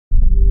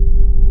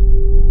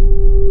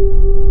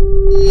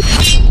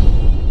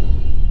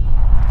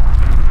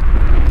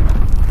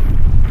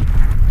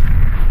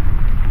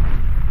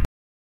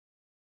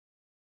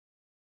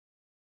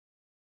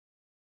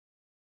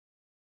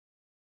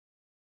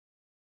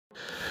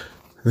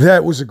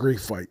That was a great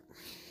fight.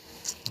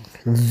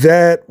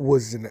 That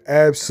was an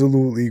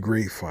absolutely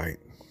great fight.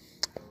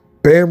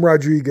 Bam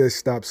Rodriguez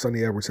stopped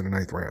Sonny Edwards in the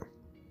 9th round.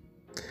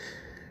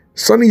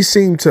 Sonny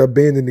seemed to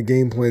abandon the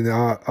game plan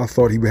that I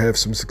thought he would have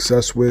some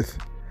success with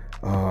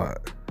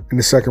in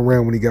the 2nd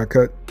round when he got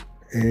cut,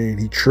 and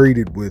he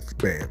traded with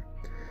Bam.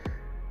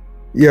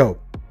 Yo,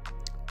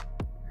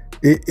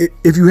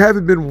 if you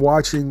haven't been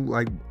watching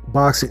like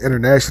boxing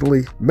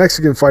internationally,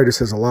 Mexican fighters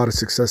has a lot of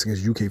success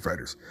against UK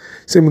fighters.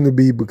 Seemingly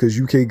be because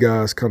UK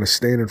guys kind of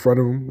stand in front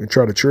of them and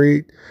try to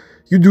trade.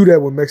 You do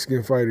that with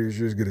Mexican fighters,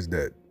 you're as good as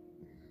dead.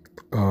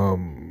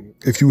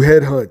 If you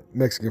headhunt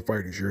Mexican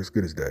fighters, you're as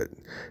good as dead.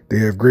 They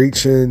have great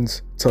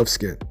chins, tough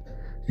skin.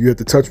 You have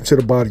to touch them to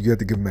the body, you have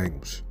to give them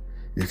angles.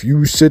 If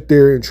you sit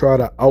there and try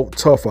to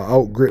out-tough or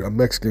out-grit a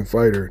Mexican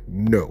fighter,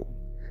 no.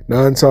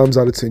 9 times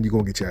out of 10, you're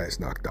going to get your ass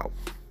knocked out.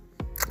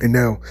 And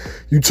now,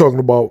 you're talking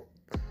about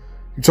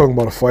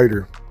a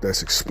fighter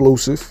that's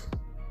explosive.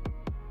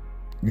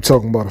 You're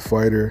talking about a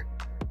fighter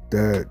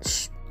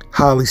that's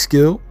highly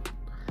skilled,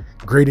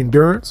 great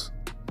endurance.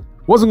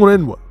 Wasn't going to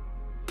end well.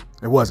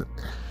 It wasn't.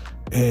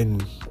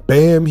 And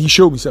Bam, he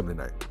showed me something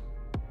tonight.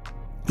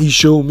 He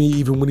showed me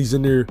even when he's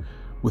in there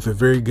with a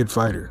very good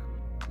fighter.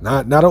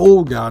 Not an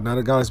old guy, not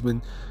a guy that's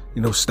been,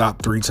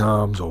 stopped 3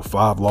 times or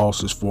 5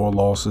 losses, 4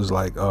 losses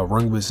like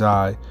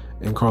Rungvisai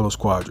and Carlos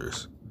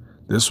Cuadras.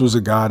 This was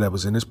a guy that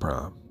was in his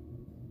prime.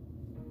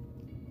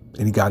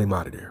 And he got him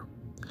out of there.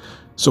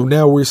 So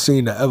now we're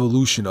seeing the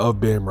evolution of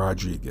Bam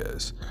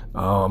Rodriguez.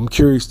 I'm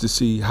curious to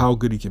see how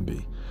good he can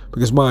be.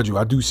 Because mind you,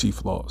 I do see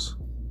flaws,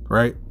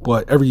 right?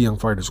 But every young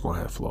fighter is going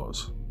to have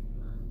flaws,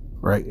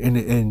 right?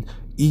 And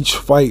each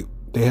fight,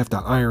 they have to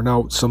iron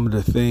out some of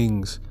the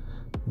things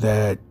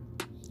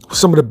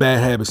some of the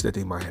bad habits that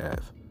they might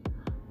have.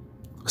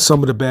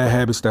 Some of the bad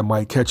habits that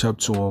might catch up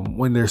to them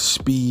when their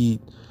speed,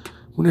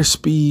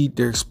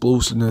 their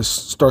explosiveness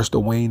starts to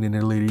wane in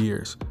their later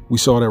years. We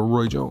saw that with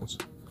Roy Jones.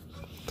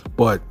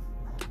 But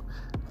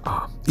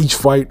each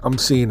fight, I'm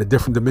seeing a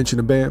different dimension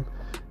of Bam.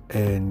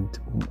 And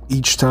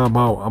each time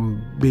out,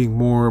 I'm being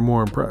more and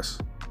more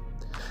impressed.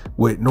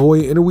 With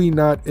Naoya Inoue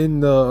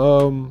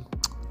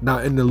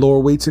not in the lower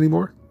weights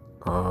anymore,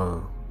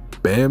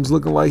 Bam's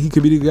looking like he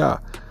could be the guy.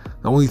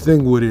 The only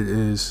thing with it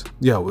is,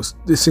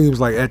 it seems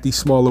like at these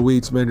smaller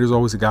weights, man, there's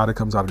always a guy that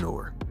comes out of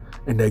nowhere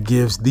and that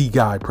gives the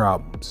guy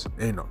problems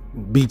and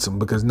beats him,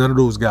 because none of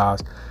those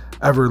guys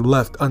ever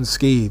left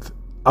unscathed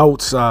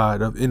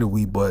outside of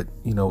Inoue. But,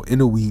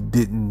 Inoue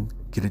didn't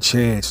get a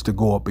chance to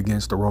go up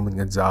against the Roman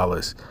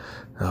Gonzalez,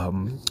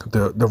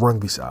 the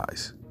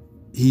Rungvisais.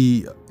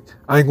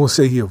 I ain't gonna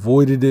say he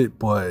avoided it,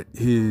 but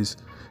his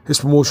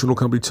promotional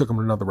company took him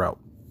another route.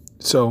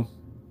 So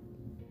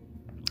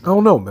I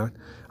don't know, man.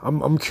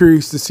 I'm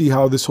curious to see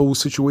how this whole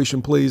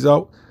situation plays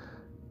out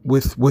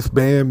with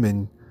Bam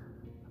and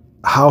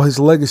how his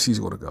legacy is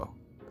going to go.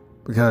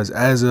 Because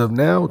as of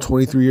now,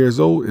 23 years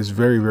old is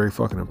very, very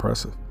fucking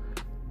impressive.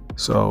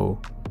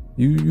 So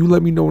you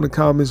let me know in the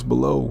comments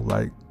below,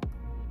 like,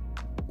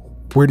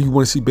 where do you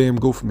want to see Bam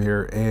go from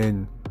here?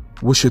 And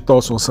what's your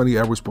thoughts on Sonny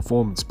Edwards'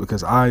 performance?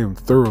 Because I am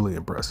thoroughly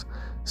impressed.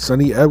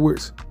 Sonny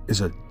Edwards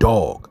is a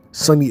dog.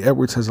 Sonny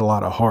Edwards has a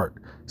lot of heart.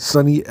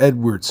 Sonny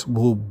Edwards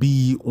will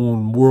be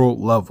on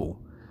world level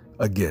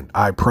again.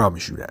 I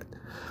promise you that.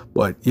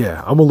 But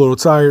yeah, I'm a little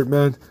tired,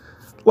 man.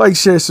 Like,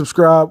 share,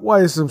 subscribe.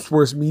 YSM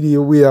Sports Media.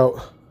 We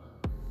out.